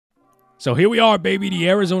So here we are, baby, the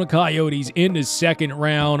Arizona Coyotes in the second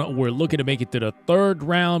round. We're looking to make it to the third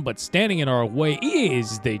round, but standing in our way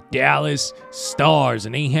is the Dallas Stars,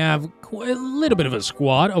 and they have a little bit of a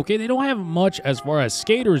squad. Okay, they don't have much as far as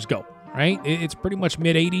skaters go, right? It's pretty much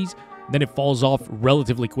mid-80s. Then it falls off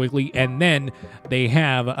relatively quickly, and then they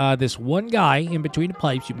have this one guy in between the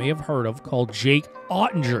pipes you may have heard of called Jake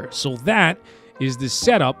Ottinger. So that is the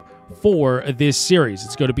setup for this series.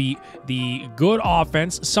 It's going to be the good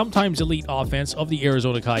offense, sometimes elite offense of the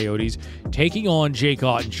Arizona Coyotes taking on Jake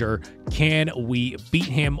Ottinger. Can we beat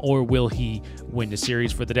him, or will he win the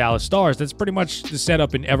series for the Dallas Stars? That's pretty much the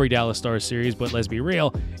setup in every Dallas Stars series, but let's be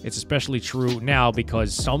real, it's especially true now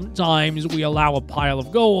because sometimes we allow a pile of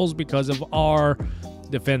goals because of our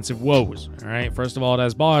defensive woes. All right, first of all, it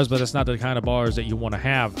has bars, but that's not the kind of bars that you want to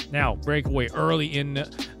have. Now, breakaway early in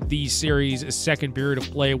the series, second period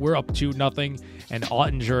of play, we're up 2-0, and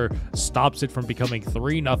Ottinger stops it from becoming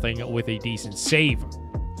 3-0 with a decent save.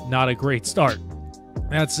 Not a great start.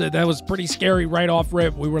 That was pretty scary right off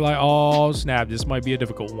rip. We were like, oh snap, this might be a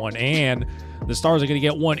difficult one, and the Stars are going to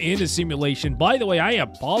get one in the simulation. By the way, I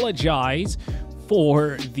apologize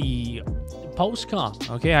for the post-com.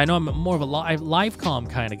 Okay, I know I'm more of a live com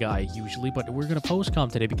kind of guy usually, but we're going to post-com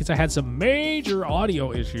today because I had some major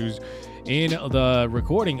audio issues in the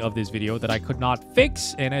recording of this video that I could not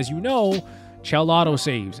fix. And as you know, Chell auto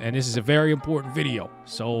saves, and this is a very important video.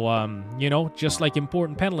 So, you know, just like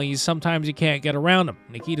important penalties, sometimes you can't get around them.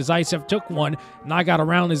 Nikita Zaitsev took one, and I got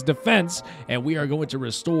around his defense, and we are going to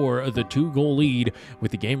restore the 2-goal lead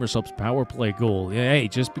with the Gamersubs power play goal. Hey,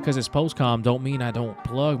 just because it's post-com don't mean I don't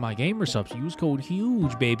plug my Gamersubs. Use code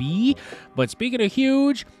HUGE, baby. But speaking of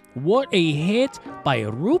huge, what a hit by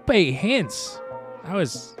Rupe Hintz. I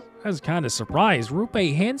was kind of surprised. Rupe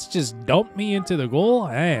Hintz just dumped me into the goal,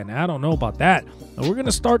 and I don't know about that. Now, we're going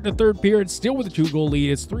to start the third period still with a 2-goal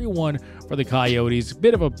lead. It's 3-1 for the Coyotes.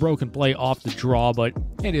 Bit of a broken play off the draw, but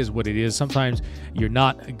it is what it is. Sometimes you're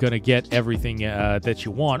not going to get everything that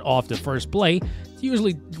you want off the first play. It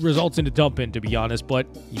usually results in a dump-in, to be honest, but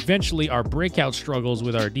eventually our breakout struggles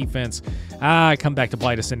with our defense come back to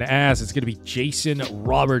bite us in the ass. It's going to be Jason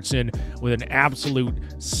Robertson with an absolute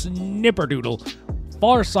snipperdoodle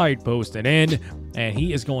far side post and in, and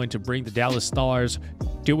he is going to bring the Dallas Stars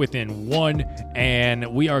to within one,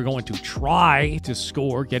 and we are going to try to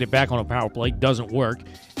score, get it back on a power play. Doesn't work,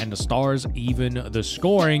 and the Stars even the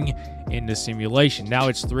scoring in the simulation. Now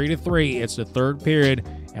it's 3-3. It's the third period,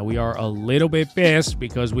 and we are a little bit pissed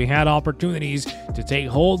because we had opportunities to take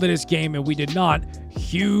hold of this game, and we did not.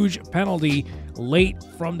 Huge penalty late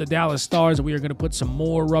from the Dallas Stars. We are going to put some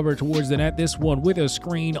more rubber towards the net. This one with a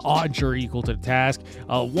screen. Ottinger equal to the task.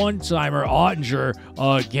 A one-timer. Ottinger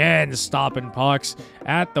again stopping pucks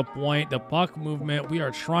at the point. The puck movement. We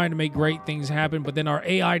are trying to make great things happen, but then our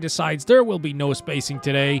AI decides there will be no spacing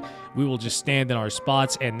today. We will just stand in our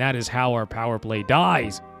spots, and that is how our power play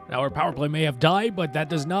dies. Now, our power play may have died, but that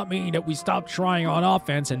does not mean that we stop trying on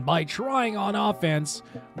offense. And by trying on offense,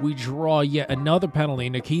 we draw yet another penalty.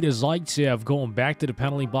 Nikita Zaitsev going back to the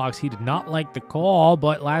penalty box. He did not like the call,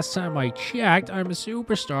 but last time I checked, I'm a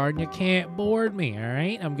superstar, and you can't board me, all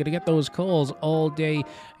right? I'm going to get those calls all day,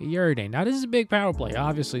 every day. Now, this is a big power play.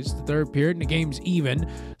 Obviously, it's the third period, and the game's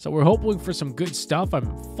even. So we're hoping for some good stuff.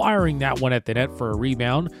 I'm firing that one at the net for a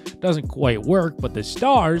rebound. Doesn't quite work, but the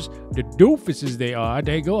Stars, the doofuses they are,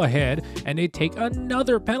 they go ahead and they take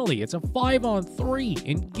another penalty. It's a 5-on-3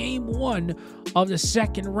 in game 1 of the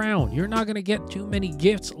second round. You're not going to get too many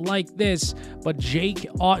gifts like this, but Jake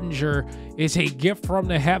Ottinger is a gift from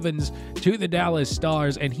the heavens to the Dallas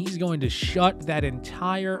Stars, and he's going to shut that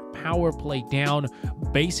entire power play down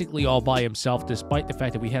basically all by himself, despite the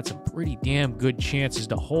fact that we had some pretty damn good chances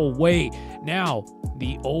the whole way. Now,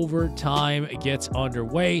 the overtime gets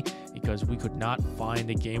underway because we could not find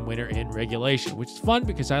the game winner in regulation, which is fun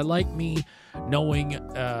because I like me knowing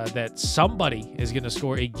that somebody is going to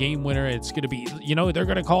score a game winner. It's going to be, you know, they're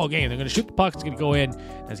going to call a game. They're going to shoot the puck. It's going to go in.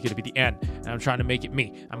 That's going to be the end. And I'm trying to make it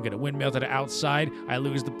me. I'm going to windmill to the outside. I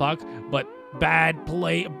lose the puck, but bad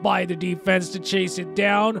play by the defense to chase it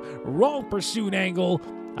down. Wrong pursuit angle.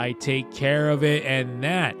 I take care of it, and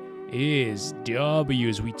that is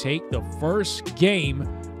W's. We take the first game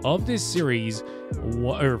of this series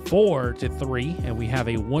 4-3, and we have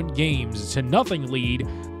a 1-0 lead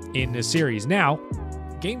in the series. Now,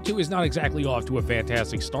 Game 2 is not exactly off to a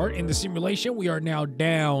fantastic start. In the simulation, we are now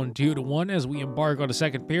down 2-1 as we embark on the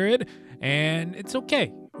second period, and it's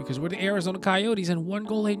okay because we're the Arizona Coyotes, and 1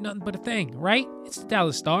 goal ain't nothing but a thing, right? It's the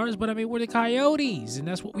Dallas Stars, but I mean, we're the Coyotes, and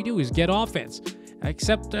that's what we do is get offense.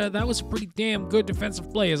 Except that was a pretty damn good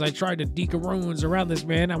defensive play as I tried to deke runes around this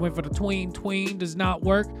man. I went for the tween. Tween does not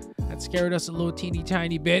work. That scared us a little teeny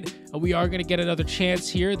tiny bit. We are going to get another chance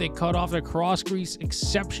here. They cut off the cross grease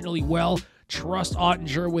exceptionally well. Trust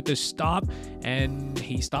Ottinger with the stop, and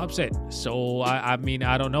he stops it. So, I mean,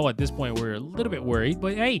 I don't know. At this point, we're a little bit worried,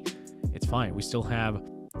 but hey, it's fine. We still have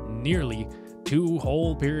nearly 2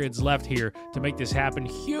 whole periods left here to make this happen.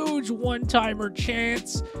 Huge one-timer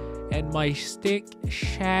chance, and my stick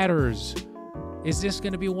shatters. Is this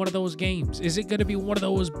going to be one of those games? Is it going to be one of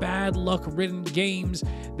those bad luck-ridden games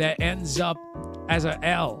that ends up as a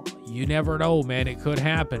L? You never know, man. It could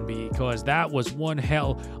happen because that was one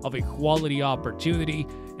hell of a quality opportunity.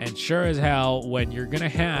 And sure as hell, when you're going to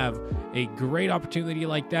have a great opportunity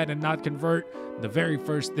like that and not convert, the very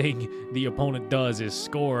first thing the opponent does is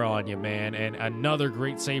score on you, man. And another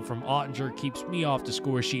great save from Ottinger keeps me off the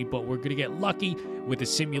score sheet, but we're going to get lucky with a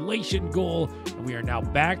simulation goal. And we are now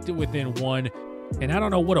back to within 1. And I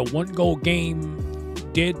don't know what a 1-goal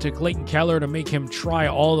game did to Clayton Keller to make him try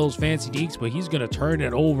all those fancy deeks, but he's going to turn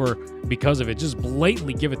it over because of it. Just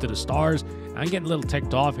blatantly give it to the Stars. I'm getting a little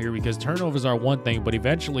ticked off here because turnovers are one thing, but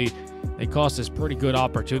eventually they cost us pretty good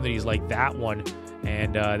opportunities like that one,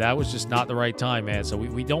 and that was just not the right time, man. So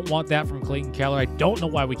we don't want that from Clayton Keller. I don't know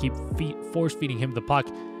why we keep force-feeding him the puck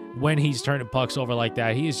when he's turning pucks over like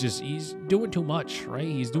that. He's doing too much, right?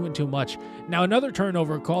 He's doing too much. Now, another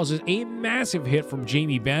turnover causes a massive hit from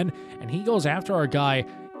Jamie Benn, and he goes after our guy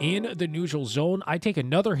in the neutral zone. I take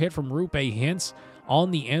another hit from Rupe Hintz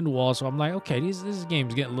on the end wall, so I'm like, okay, this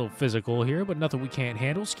game's getting a little physical here, but nothing we can't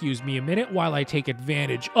handle. Excuse me a minute while I take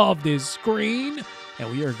advantage of this screen,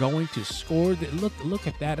 and we are going to score. Look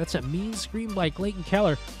at that. That's a mean screen by Clayton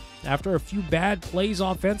Keller. After a few bad plays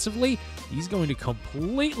offensively, he's going to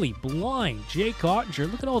completely blind Jake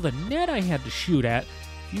Ottinger. Look at all the net I had to shoot at.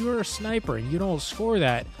 If you are a sniper and you don't score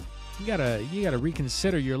that, you gotta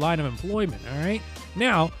reconsider your line of employment, all right?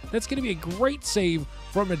 Now, that's going to be a great save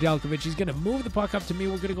from Nedeljkovic. He's going to move the puck up to me.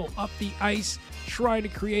 We're going to go up the ice, trying to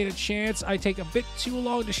create a chance. I take a bit too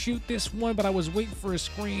long to shoot this one, but I was waiting for a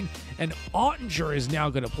screen, and Ottinger is now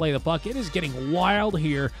going to play the puck. It is getting wild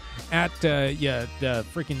here at the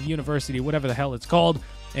freaking university, whatever the hell it's called,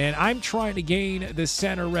 and I'm trying to gain the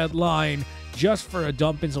center red line just for a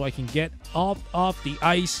dump in so I can get off the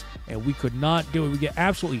ice, and we could not do it. We get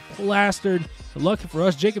absolutely plastered. Lucky for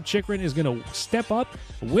us, Jacob Chikrin is going to step up,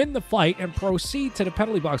 win the fight, and proceed to the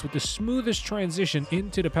penalty box with the smoothest transition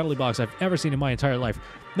into the penalty box I've ever seen in my entire life.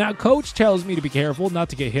 Now, coach tells me to be careful not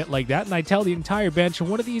to get hit like that, and I tell the entire bench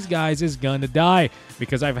one of these guys is going to die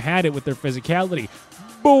because I've had it with their physicality.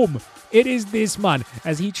 Boom! It is this man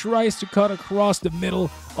as he tries to cut across the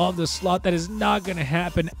middle of the slot. That is not going to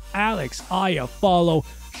happen. Alex Iafallo,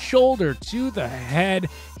 shoulder to the head.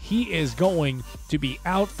 He is going to be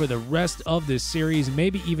out for the rest of this series,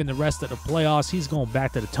 maybe even the rest of the playoffs. He's going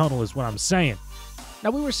back to the tunnel is what I'm saying. Now,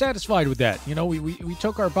 we were satisfied with that. You know, we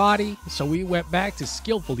took our body, so we went back to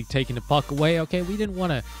skillfully taking the puck away. Okay, we didn't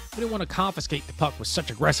want to confiscate the puck with such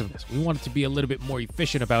aggressiveness. We wanted to be a little bit more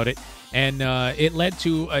efficient about it, and it led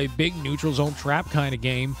to a big neutral zone trap kind of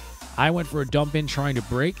game. I went for a dump in trying to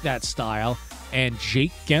break that style, and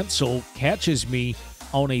Jake Gensel catches me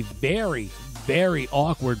on a very, very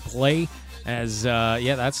awkward play. As,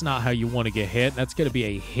 that's not how you want to get hit. That's going to be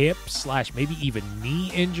a hip / maybe even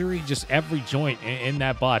knee injury. Just every joint in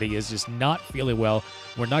that body is just not feeling well.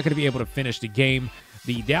 We're not going to be able to finish the game.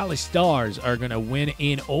 The Dallas Stars are going to win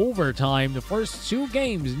in overtime. The first 2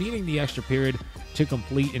 games needing the extra period to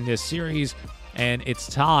complete in this series. And it's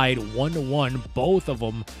tied 1-1, both of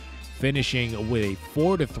them finishing with a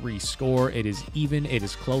 4-3 score. It is even, it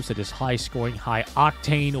is close, it is high scoring, high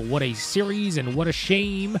octane. What a series and what a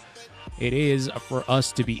shame it is for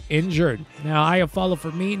us to be injured. Now, Iafallo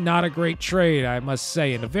for me, not a great trade, I must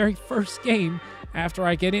say. In the very first game after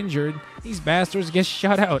I get injured, these bastards get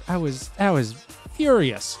shut out. I was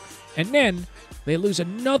furious. And then they lose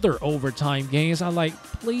another overtime game. So I'm like,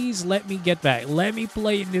 please let me get back. Let me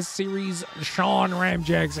play in this series. Sean Ram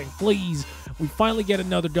Jackson, please. We finally get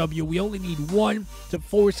another W. We only need 1 to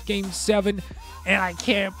force Game 7, and I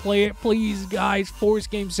can't play it. Please, guys, force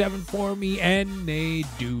Game 7 for me, and they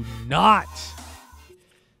do not.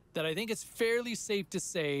 That I think it's fairly safe to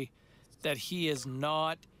say that he is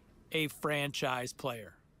not a franchise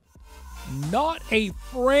player. Not a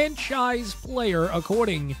franchise player,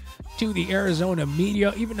 according to the Arizona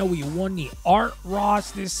media, even though we won the Art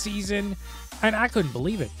Ross this season. And I couldn't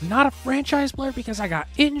believe it. Not a franchise player because I got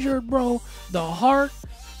injured, bro. The Hart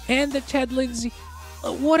and the Ted Lindsay.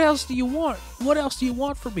 What else do you want? What else do you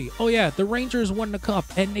want from me? Oh, yeah, the Rangers won the cup,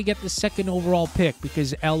 and they get the 2nd overall pick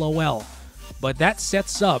because LOL. But that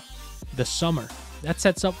sets up the summer. That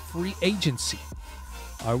sets up free agency.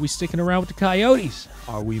 Are we sticking around with the Coyotes?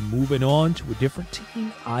 Are we moving on to a different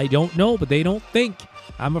team? I don't know, but they don't think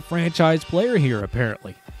I'm a franchise player here,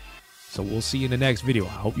 apparently. So we'll see you in the next video. I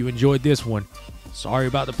hope you enjoyed this one. Sorry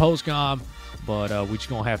about the post-com, but we just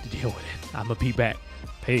going to have to deal with it. I'm going to be back.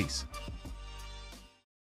 Peace.